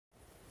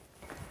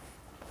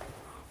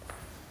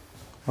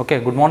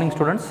Okay, good morning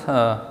students.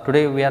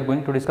 Today we are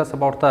going to discuss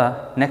about the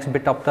next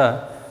bit of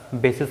the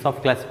basis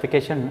of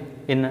classification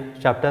in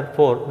chapter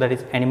 4, that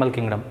is animal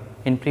kingdom.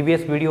 In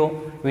previous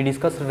video we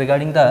discussed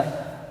regarding the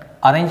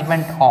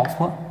arrangement of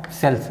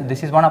cells.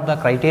 This is one of the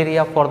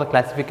criteria for the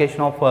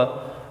classification of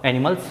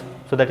animals.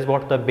 So that is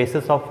what the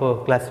basis of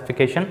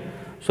classification.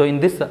 So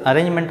in this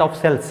arrangement of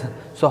cells,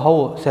 so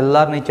how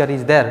cellular nature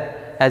is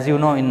there, as you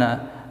know, in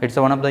it's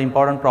one of the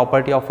important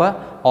property of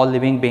all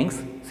living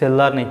beings,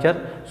 cellular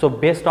nature. So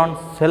based on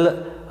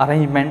cell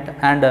arrangement,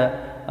 and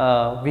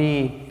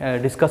we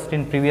discussed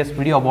in previous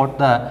video about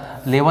the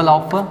level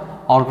of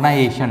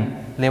organization,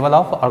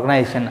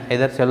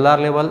 either cellular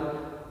level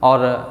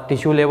or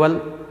tissue level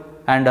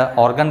and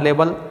organ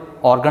level,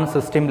 organ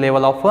system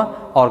level of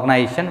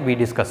organization we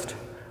discussed.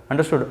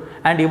 Understood?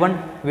 And even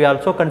we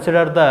also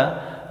consider the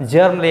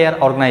germ layer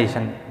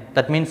organization,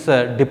 that means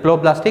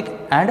diploblastic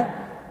and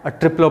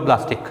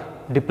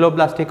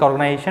triploblastic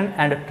organization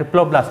and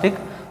triploblastic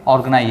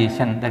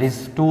organization, that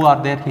is two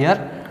are there here,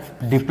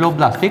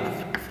 diploblastic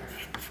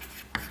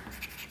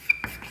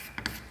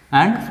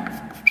and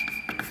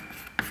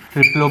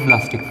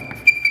triploblastic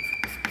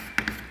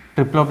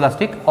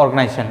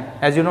organization.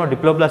 As you know,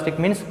 diploblastic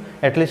means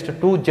at least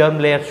two germ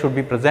layers should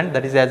be present,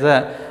 that is as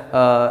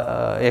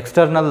a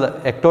external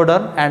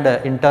ectoderm and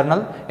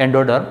internal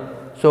endoderm.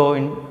 So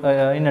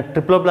in a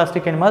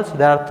triploblastic animals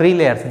there are three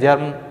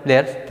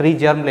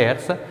germ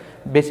layers.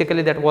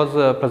 Basically that was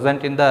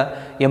present in the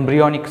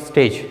embryonic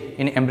stage,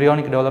 in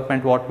embryonic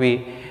development what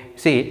we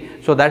see.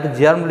 So that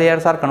germ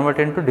layers are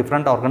converted into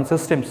different organ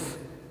systems.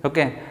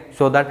 Okay,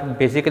 so that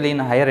basically in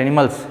higher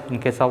animals, in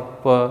case of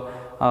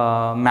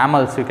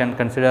mammals you can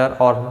consider,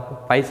 or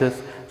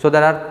Pisces. So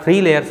there are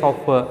three layers.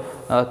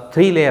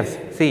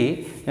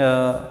 See,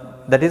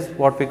 that is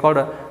what we call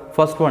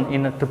first one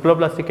in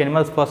triploblastic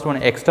animals. First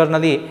one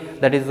externally,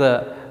 that is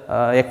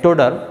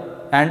ectoderm,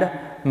 and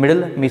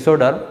middle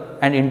mesoderm,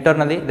 and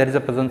internally there is a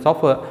presence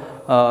of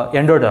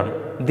endoderm.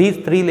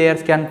 These three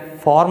layers can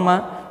form a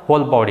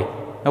whole body.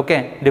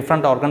 Okay,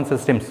 different organ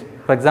systems.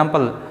 For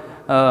example,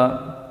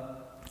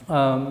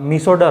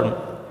 mesoderm.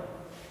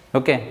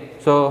 Okay,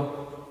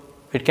 so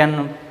it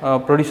can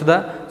produce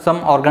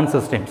some organ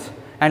systems,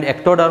 and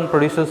ectoderm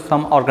produces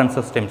some organ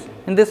systems.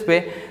 In this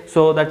way,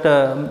 so that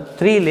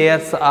three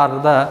layers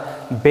are the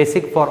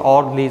basic for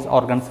all these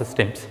organ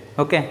systems.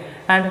 Okay,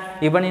 and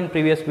even in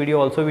previous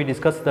video also we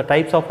discussed the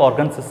types of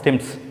organ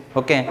systems.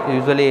 Okay,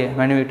 usually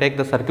when we take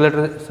the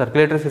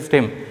circulatory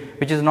system,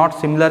 which is not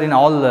similar in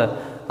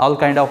all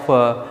kind of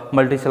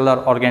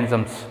multicellular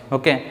organisms.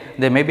 Okay,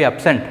 they may be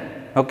absent.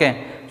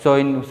 Okay, so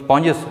in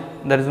sponges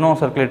there is no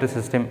circulatory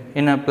system,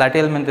 in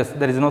platyhelminthes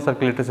there is no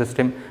circulatory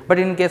system, but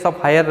in case of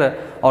higher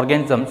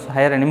organisms,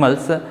 higher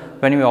animals,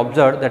 when we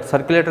observe that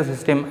circulatory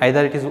system,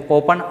 either it is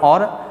open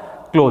or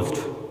closed.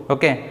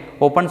 Okay,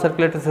 open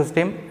circulatory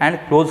system and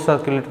closed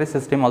circulatory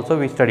system also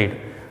we studied.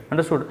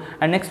 Understood?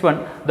 And next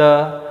one,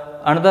 the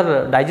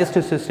another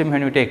digestive system,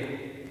 when we take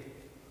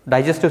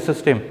digestive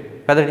system,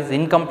 whether it is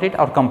incomplete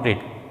or complete.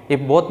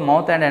 If both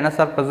mouth and anus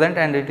are present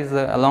and it is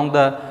along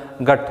the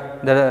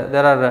gut,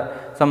 there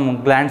are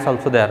some glands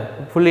also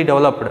there, fully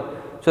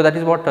developed. So that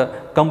is what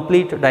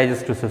complete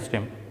digestive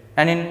system.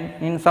 And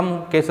in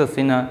some cases,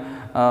 in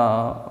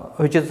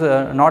which is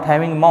not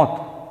having mouth,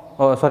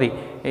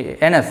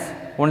 anus,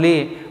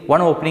 only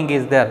one opening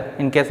is there.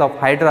 In case of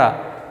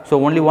hydra,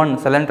 so only one,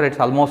 coelentrates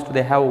almost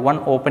they have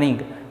one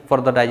opening for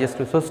the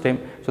digestive system.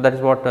 So that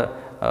is what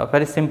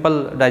very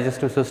simple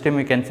digestive system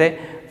we can say.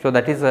 So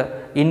that is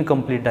a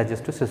incomplete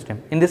digestive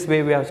system. In this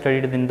way we have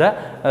studied in the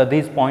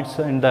these points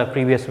in the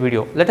previous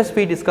video. Let us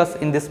discuss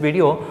in this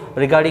video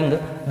regarding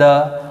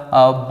the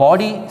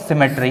body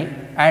symmetry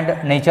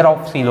and nature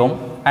of coelom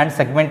and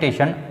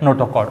segmentation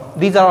notochord.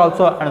 These are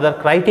also another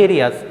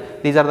criteria.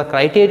 These are the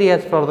criteria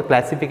for the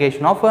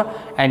classification of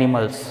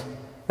animals.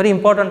 Very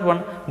important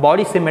one,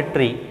 body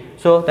symmetry.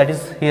 So that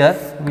is here.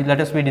 Let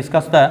us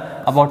discuss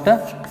about the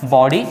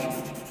body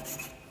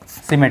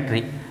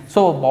symmetry.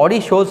 So body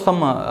shows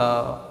some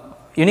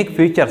unique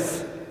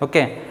features.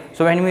 Okay,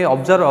 so when we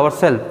observe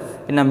ourselves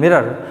in a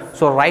mirror,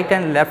 so right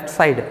and left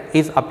side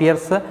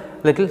appears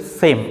little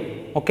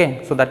same.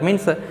 Okay, so that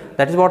means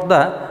that is what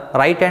the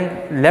right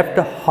and left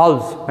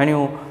halves, when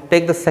you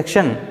take the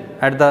section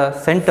at the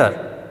center.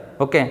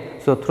 Okay,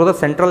 so through the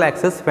central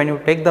axis, when you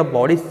take the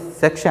body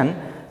section,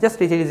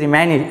 just it is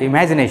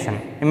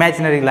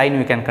imaginary line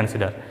we can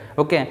consider.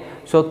 Okay,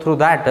 so through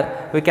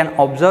that we can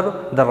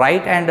observe the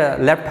right and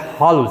left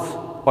halves,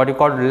 what you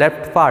call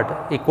left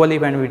part, equally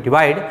when we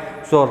divide.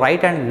 So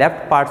right and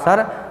left parts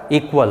are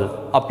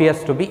equal,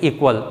 appears to be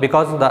equal,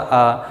 because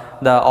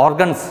the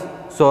organs,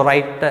 so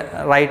right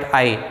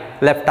eye,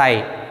 left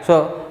eye,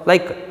 so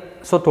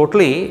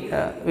totally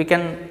we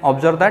can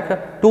observe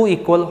that two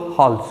equal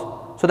halves.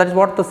 So that is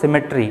what the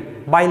symmetry,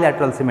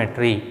 bilateral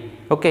symmetry.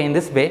 Okay, in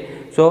this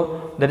way, so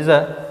there is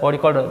a what you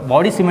call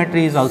body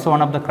symmetry is also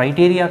one of the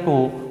criteria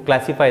to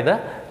classify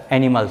the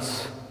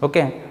animals.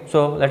 Okay,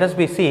 so let us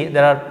see,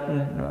 there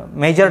are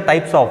major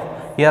types of,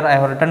 here I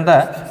have written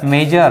the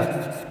major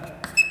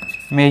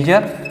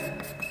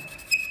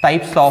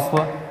types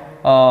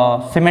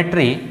of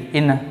symmetry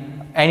in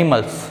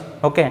animals.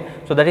 Okay,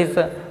 so that is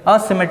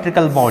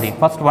asymmetrical body.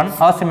 First one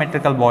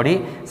asymmetrical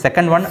body,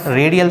 second one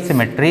radial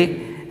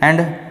symmetry, and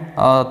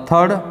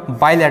third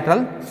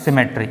bilateral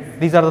symmetry.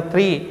 These are the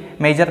three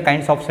major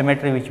kinds of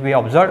symmetry which we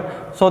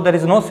observed. So there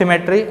is no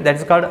symmetry, that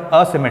is called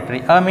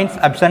asymmetry. A means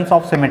absence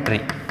of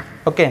symmetry.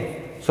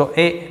 Okay, so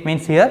A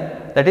means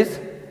here that is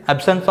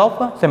absence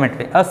of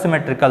symmetry.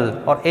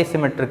 Asymmetrical or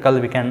asymmetrical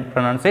we can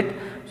pronounce it.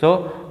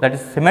 So that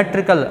is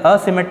symmetrical.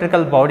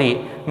 Asymmetrical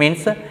body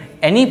means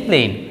any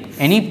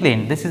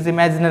plane, this is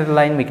imaginary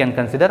line we can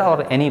consider,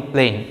 or any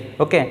plane.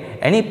 Okay,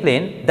 any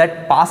plane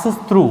that passes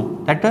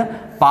through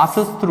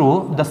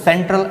the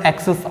central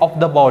axis of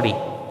the body.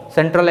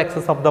 Central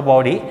axis of the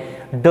body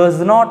does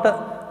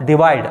not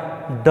divide,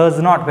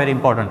 very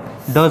important,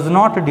 does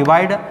not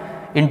divide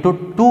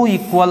into two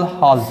equal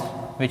halves,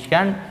 which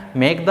can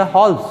make the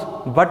halves,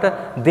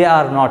 but they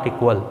are not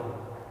equal.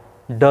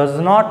 Does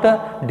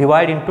not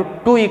divide into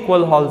two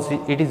equal halves,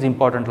 it is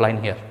important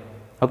line here.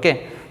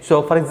 Okay,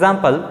 so for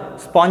example,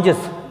 sponges,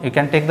 you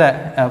can take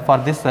the for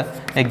this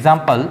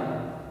example,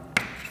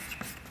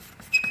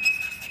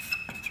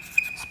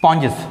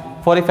 sponges,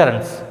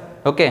 foriferans.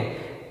 Okay,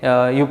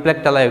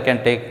 euplectala you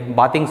can take,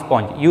 bathing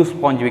sponge, U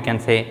sponge we can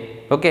say.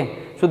 Okay,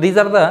 so these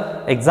are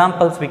the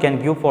examples we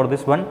can give for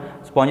this one.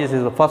 Sponges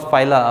is the first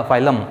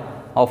phylum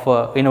of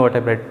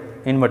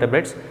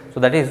invertebrates. So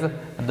that is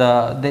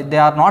they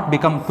are not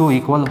become two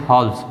equal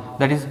halves.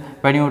 That is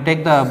when you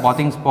take the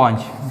bathing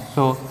sponge.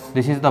 So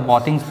this is the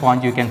bathing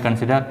sponge you can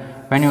consider.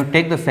 When you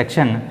take the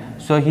section,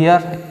 so here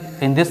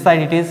in this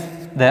side it is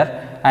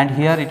there, and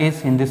here it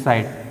is in this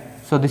side.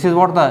 So this is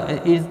what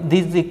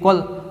these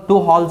equal,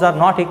 two halves are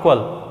not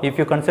equal. If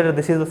you consider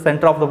this is the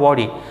center of the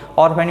body,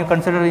 or when you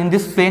consider in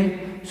this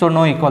plane, so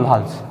no equal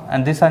halves,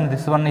 and this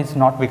one is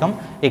not become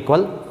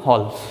equal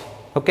halves.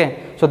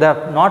 Okay, so they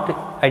are not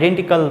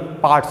identical,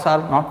 parts are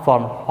not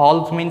formed.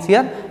 Halves means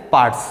here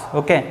parts.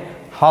 Okay,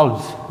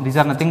 halves, these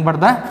are nothing but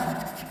the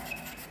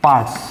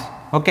parts.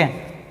 Okay,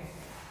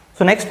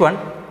 so next one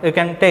you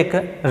can take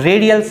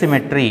radial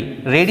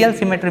symmetry. Radial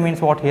symmetry means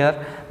what here?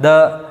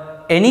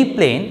 The any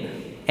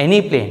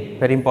plane,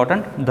 very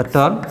important, the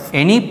term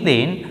any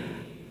plane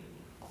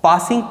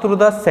passing through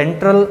the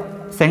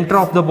center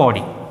of the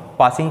body,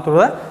 passing through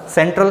the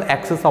central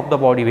axis of the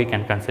body we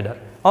can consider,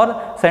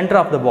 or center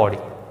of the body.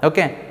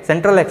 Okay,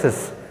 central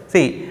axis.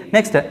 See,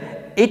 next,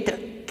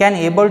 it can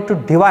able to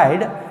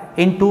divide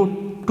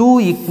into two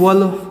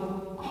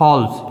equal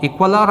halves,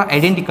 equal or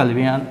identical.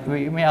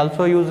 We may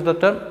also use the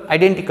term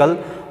identical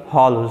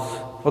halves.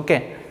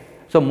 Okay,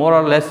 so more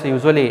or less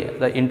usually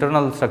the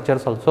internal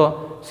structures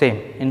also same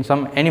in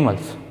some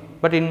animals,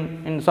 but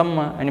in some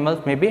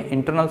animals maybe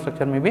internal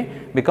structure may be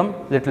become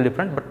little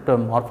different, but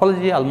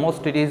morphology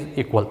almost it is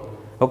equal.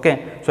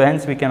 Okay, so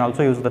hence we can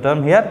also use the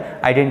term here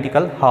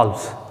identical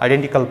halves,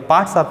 identical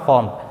parts are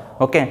formed.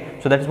 Okay,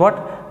 so that is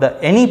what the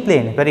any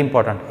plane, very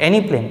important,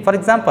 any plane. For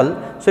example,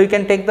 so you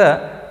can take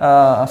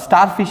the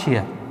starfish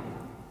here.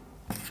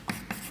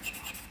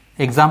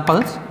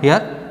 Examples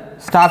here,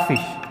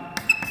 starfish.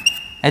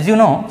 As you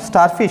know,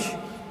 starfish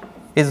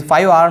is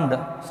 5-armed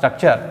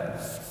structure.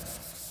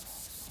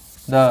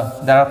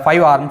 There are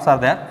 5 arms are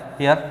there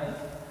here.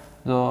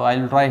 So I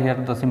will try here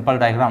the simple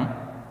diagram.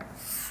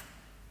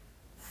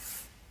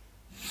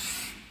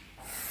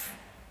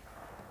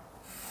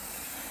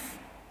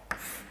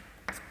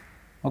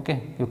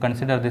 Okay, you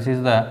consider this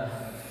is the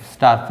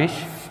starfish.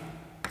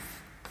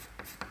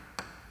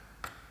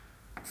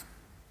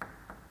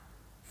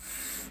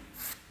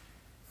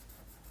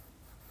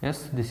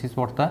 Yes, this is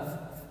what the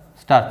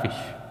starfish.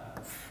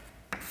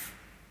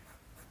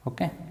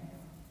 Okay,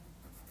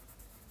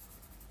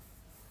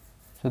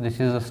 so this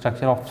is the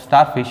structure of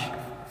starfish.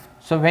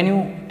 So when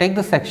you take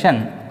the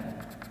section,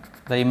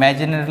 the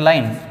imaginary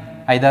line,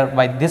 either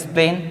by this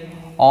plane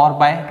or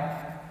by,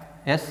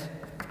 yes,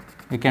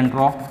 we can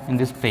draw in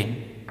this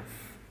plane.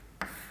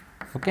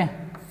 Okay,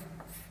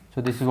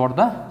 so this is what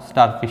the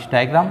starfish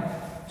diagram.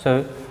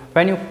 So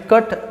when you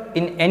cut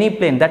in any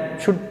plane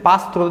that should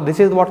pass through, this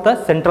is what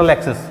the central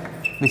axis,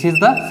 this is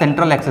the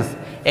central axis.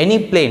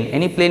 Any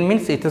plane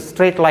means it is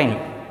straight line,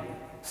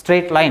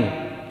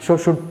 so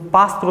should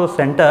pass through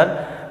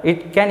center,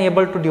 it can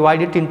able to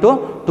divide it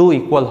into two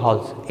equal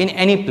halves in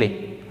any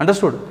plane.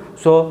 Understood?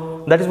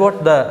 So that is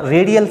what the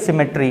radial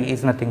symmetry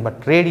is, nothing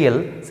but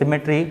radial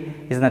symmetry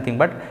is nothing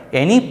but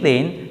any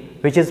plane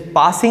which is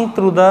passing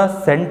through the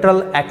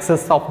central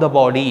axis of the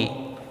body.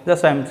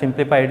 Just I am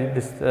simplified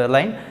this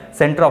line,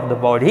 center of the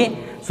body.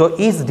 So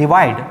is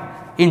divided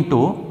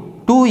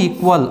into two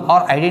equal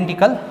or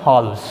identical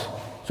halves.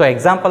 So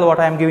example what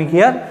I am giving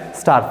here,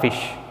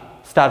 starfish.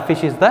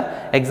 Starfish is the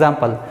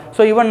example.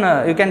 So even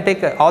you can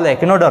take all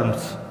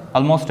echinoderms,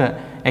 almost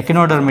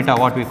echinodermata,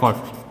 what we call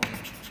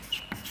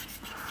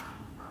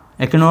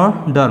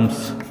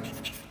echinoderms.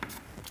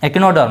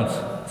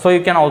 So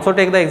you can also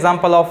take the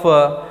example of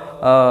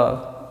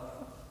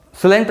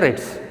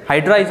coelentrates.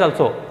 Hydra is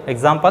also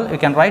example. You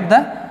can write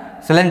the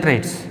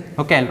coelentrates.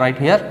 Okay, I will write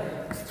here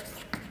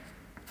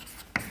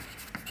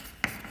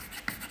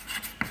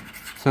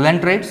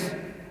coelentrates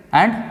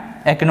and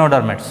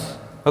echinodermates.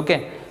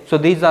 Okay. So,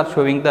 these are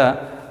showing the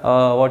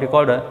what you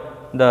call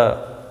the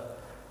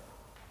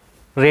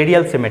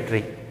radial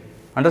symmetry.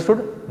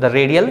 Understood? The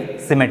radial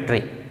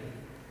symmetry.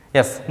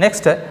 Yes.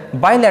 Next,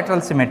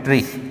 bilateral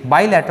symmetry.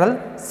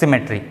 Bilateral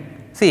symmetry.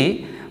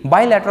 See,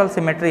 bilateral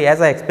symmetry,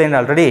 as I explained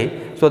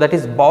already. So, that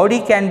is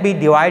body can be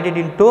divided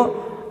into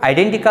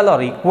identical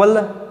or equal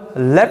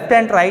left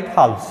and right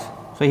halves.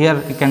 So, here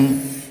you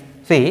can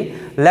see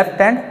left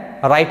and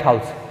right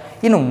halves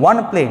in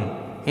one plane,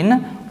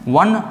 in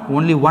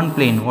only one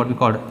plane, what we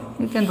call it,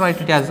 you can write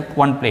it as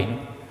one plane.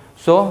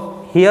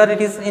 So, here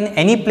it is in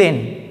any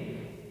plane,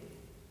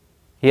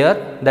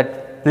 here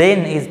that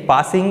plane is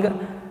passing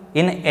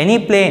in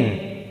any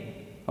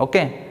plane.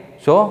 Okay.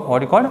 So,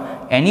 what you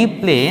call any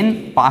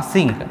plane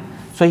passing.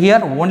 So,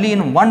 here only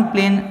in one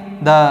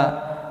plane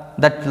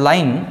that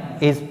line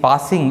is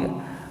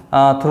passing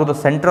through the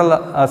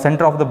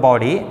center of the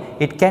body,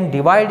 it can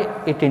divide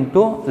it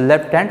into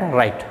left and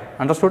right.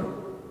 Understood?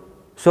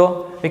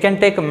 So, we can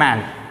take a man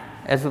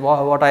as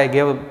what I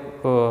gave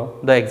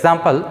the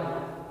example.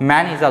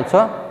 Man is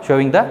also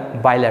showing the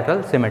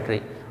bilateral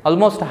symmetry.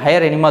 Almost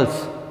higher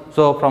animals,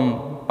 so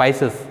from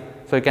Pisces,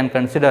 so you can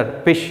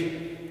consider fish.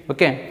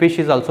 Okay, fish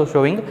is also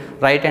showing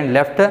right and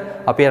left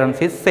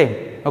appearance is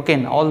same. Okay,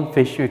 in all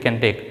fish you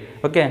can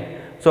take.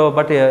 Okay, so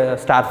but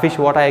starfish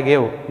what I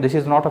gave, this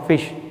is not a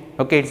fish.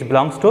 Okay, it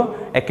belongs to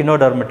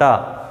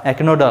echinodermata,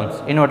 echinoderms,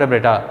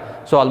 invertebrata.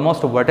 So,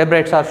 almost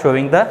vertebrates are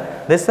showing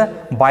this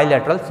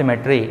bilateral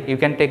symmetry. You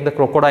can take the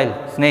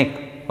crocodile, snake.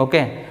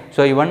 Okay,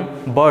 so even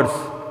birds.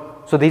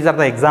 So, these are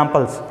the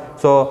examples.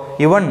 So,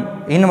 even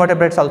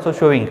invertebrates also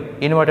showing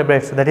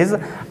invertebrates, that is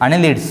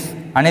annelids,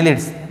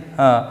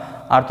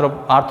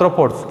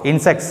 arthropods,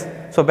 insects.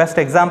 So, best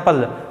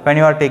example when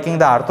you are taking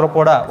the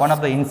arthropoda, one of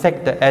the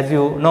insect, as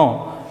you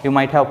know, you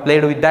might have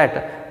played with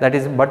that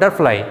is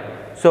butterfly.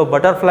 So,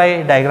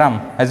 butterfly diagram,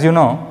 as you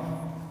know,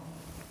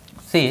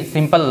 see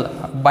simple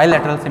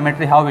bilateral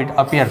symmetry how it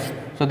appears.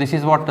 So, this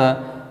is what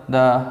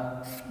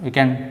we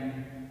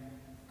can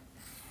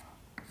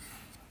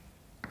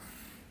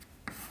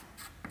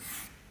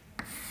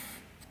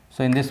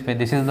so in this way,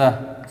 this is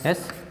the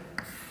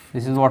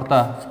this is what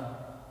the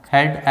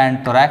head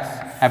and thorax,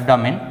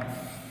 abdomen.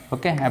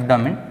 Okay,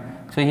 abdomen.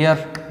 So, here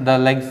the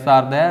legs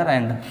are there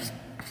and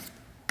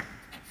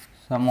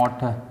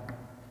somewhat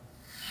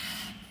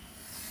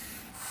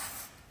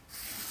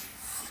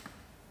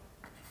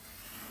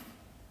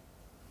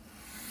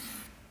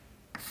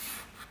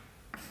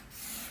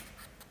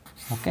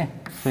okay.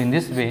 So, in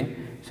this way,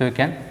 so you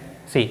can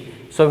see.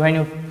 So, when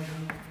you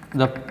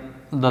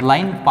the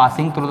line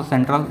passing through the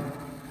central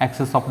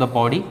axis of the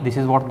body, this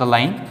is what the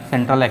line,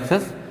 central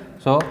axis.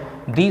 So,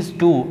 these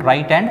two,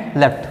 right and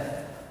left.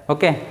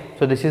 Okay.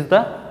 So, this is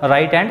the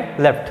right and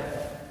left,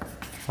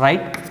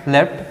 right,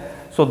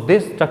 left. So,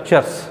 these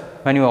structures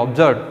when you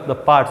observe the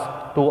parts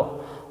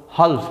to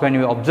hulls, when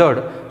you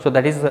observe, so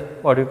that is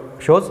what it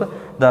shows,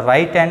 the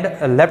right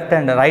and left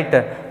and right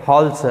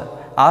hulls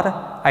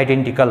are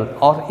identical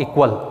or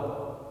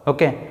equal.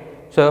 Okay.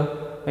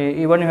 So,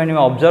 even when you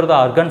observe, the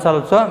organs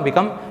also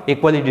become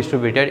equally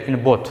distributed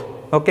in both.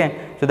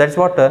 Okay. So, that is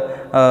what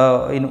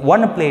in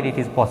one plane it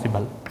is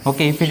possible.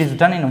 Okay. If it is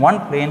done in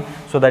one plane,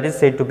 so that is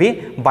said to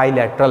be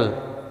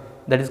bilateral,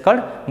 that is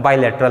called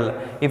bilateral.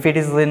 If it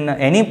is in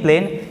any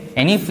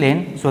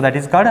plane, so that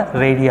is called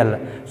radial.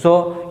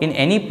 So, in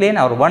any plane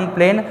or one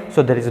plane,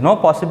 so there is no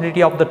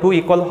possibility of the two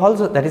equal hulls,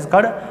 that is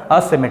called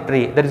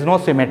asymmetry. There is no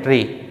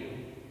symmetry.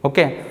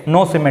 Okay.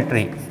 No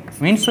symmetry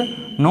means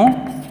no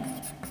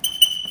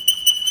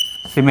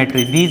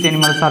symmetry. These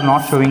animals are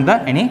not showing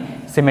the any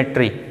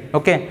symmetry.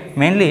 Okay.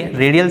 Mainly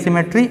radial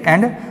symmetry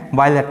and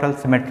bilateral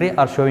symmetry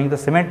are showing the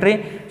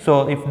symmetry.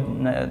 So, if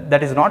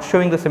that is not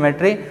showing the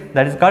symmetry,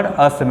 that is called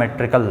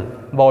asymmetrical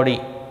body.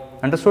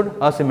 Understood?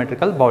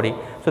 Asymmetrical body.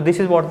 So, this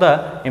is what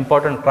the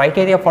important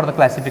criteria for the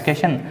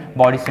classification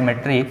body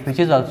symmetry, which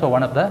is also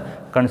one of the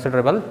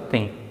considerable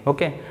thing.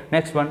 Okay.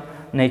 Next one,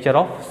 nature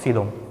of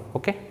coelom.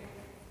 Okay.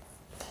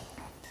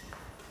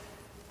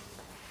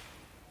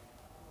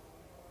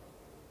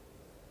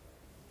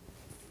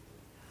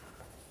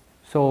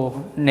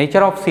 So,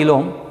 nature of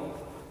coelom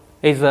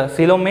is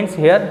coelom means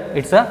here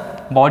it is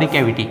a body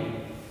cavity.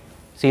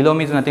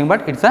 Coelom is nothing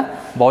but it is a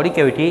body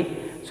cavity.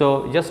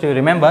 So, just you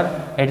remember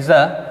it is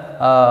a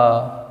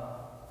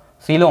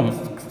coelom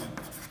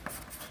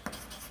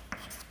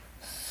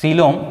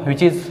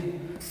which is,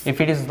 if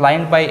it is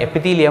lined by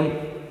epithelium.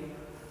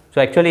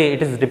 So, actually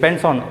it is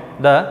depends on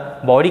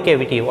the body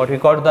cavity, what we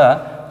call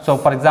the, so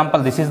for example,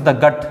 this is the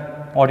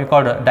gut, what you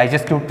call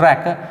digestive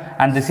tract,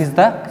 and this is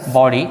the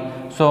body.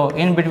 So,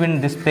 in between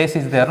this place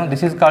is there, no?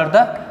 This is called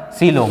the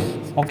coelom.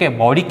 Okay,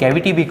 body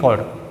cavity be called.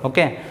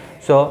 Okay.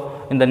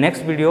 So, in the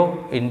next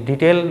video, in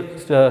detailed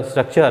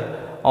structure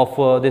of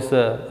this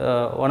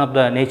one of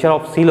the nature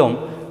of coelom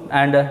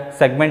and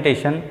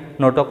segmentation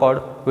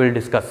notochord we will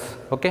discuss.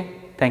 Okay.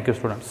 Thank you,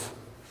 students.